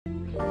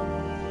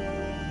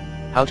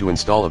How to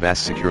install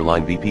Avast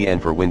SecureLine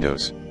VPN for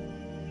Windows.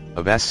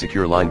 Avast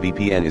SecureLine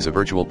VPN is a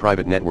virtual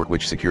private network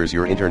which secures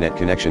your internet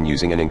connection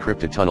using an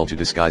encrypted tunnel to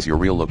disguise your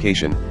real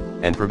location,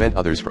 and prevent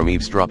others from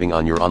eavesdropping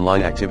on your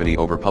online activity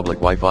over public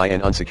Wi-Fi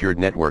and unsecured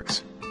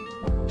networks.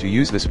 To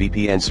use this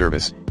VPN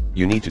service,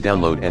 you need to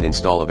download and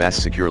install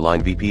Avast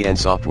SecureLine VPN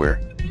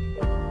software.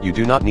 You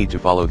do not need to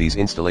follow these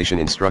installation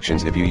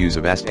instructions if you use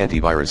Avast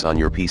antivirus on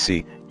your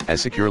PC,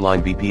 as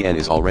SecureLine VPN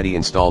is already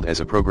installed as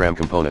a program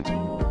component.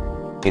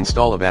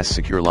 Install Avast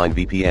SecureLine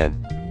VPN.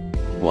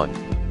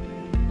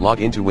 1.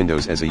 Log into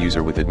Windows as a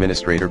user with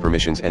administrator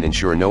permissions and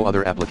ensure no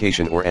other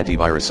application or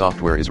antivirus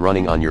software is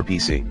running on your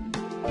PC.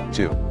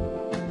 2.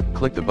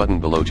 Click the button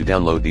below to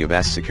download the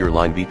Avast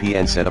SecureLine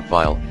VPN setup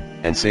file,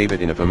 and save it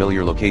in a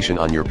familiar location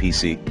on your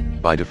PC.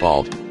 By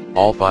default,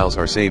 all files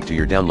are saved to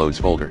your Downloads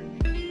folder.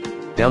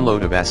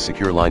 Download Avast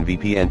SecureLine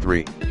VPN.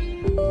 3.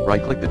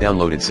 Right-click the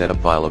downloaded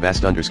setup file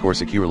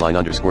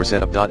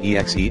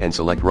avast_SecureLine_setup.exe and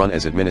select Run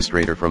as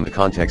Administrator from the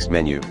context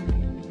menu.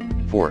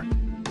 4.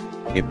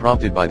 If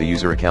prompted by the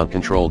User Account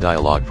Control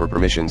dialog for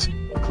permissions,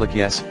 click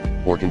Yes,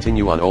 or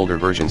Continue on older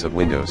versions of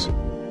Windows.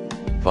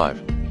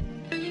 5.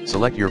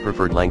 Select your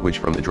preferred language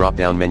from the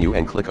drop-down menu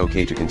and click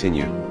OK to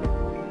continue.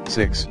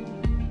 6.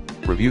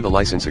 Review the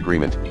license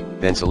agreement,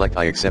 then select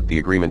I accept the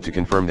agreement to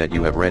confirm that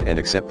you have read and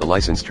accept the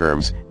license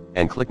terms,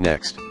 and click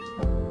Next.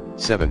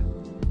 7.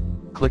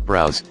 Click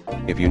Browse,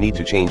 if you need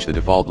to change the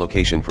default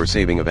location for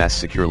saving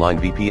Avast SecureLine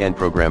VPN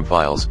program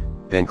files,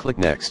 then click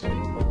Next.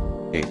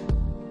 8.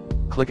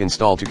 Click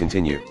Install to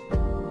continue.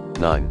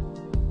 9.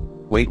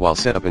 Wait while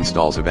setup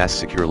installs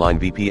Avast SecureLine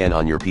VPN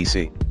on your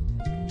PC.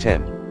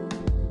 10.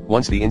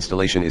 Once the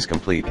installation is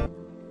complete,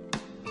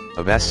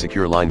 Avast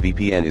SecureLine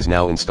VPN is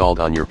now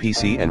installed on your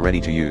PC and ready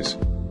to use.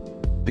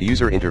 The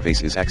user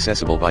interface is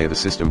accessible via the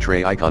system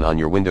tray icon on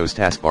your Windows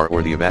taskbar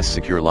or the Avast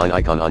SecureLine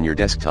icon on your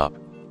desktop.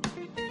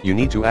 You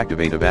need to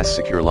activate Avast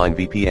SecureLine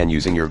VPN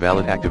using your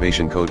valid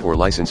activation code or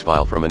license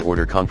file from an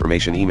order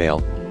confirmation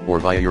email, or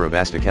via your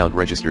Avast account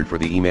registered for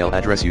the email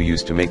address you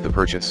used to make the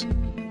purchase.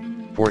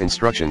 For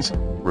instructions,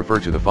 refer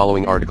to the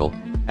following article,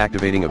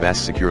 Activating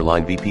Avast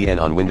SecureLine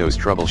VPN on Windows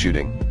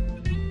Troubleshooting.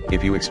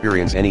 If you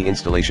experience any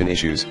installation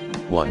issues,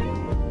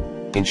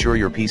 1. Ensure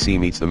your PC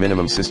meets the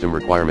minimum system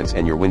requirements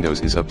and your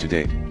Windows is up to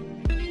date.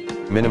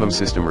 Minimum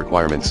system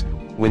requirements: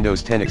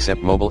 Windows 10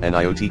 except Mobile and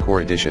IoT Core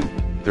Edition,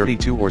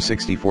 32 or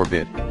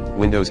 64-bit,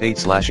 Windows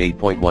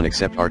 8/8.1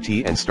 except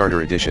RT and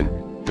Starter Edition,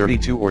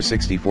 32 or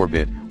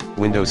 64-bit,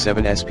 Windows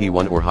 7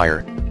 SP1 or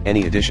higher,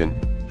 any edition,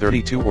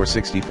 32 or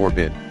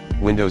 64-bit,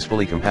 Windows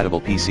fully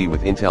compatible PC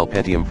with Intel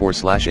Pentium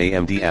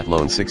 4/AMD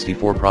Athlon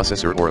 64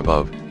 processor or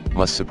above,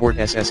 must support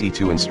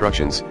SSE2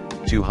 instructions,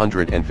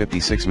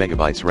 256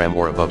 MB RAM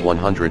or above.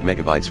 100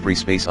 MB free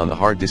space on the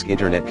hard disk.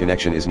 Internet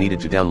connection is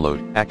needed to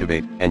download,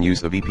 activate, and use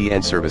the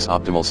VPN service.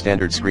 Optimal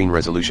standard screen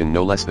resolution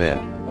no less than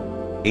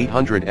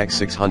 800 x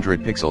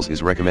 600 pixels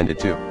is recommended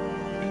too.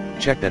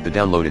 Check that the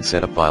downloaded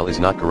setup file is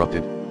not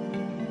corrupted.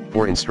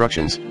 For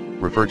instructions,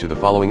 refer to the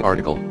following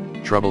article,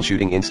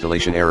 Troubleshooting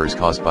Installation Errors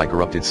Caused by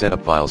Corrupted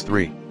Setup Files.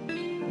 3.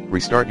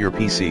 Restart your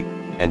PC,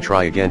 and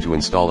try again to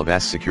install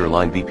Avast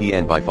SecureLine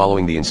VPN by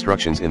following the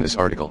instructions in this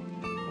article.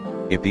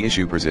 If the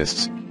issue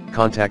persists,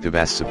 contact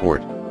Avast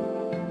support.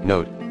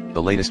 Note,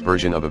 the latest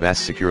version of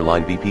Avast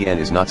SecureLine VPN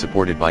is not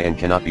supported by and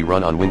cannot be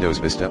run on Windows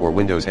Vista or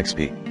Windows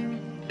XP.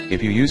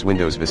 If you use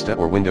Windows Vista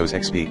or Windows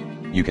XP,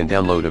 you can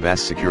download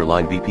Avast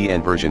SecureLine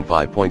VPN version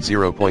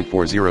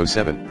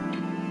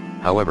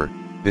 5.0.407. However,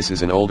 this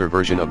is an older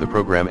version of the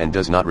program and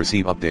does not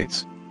receive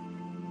updates.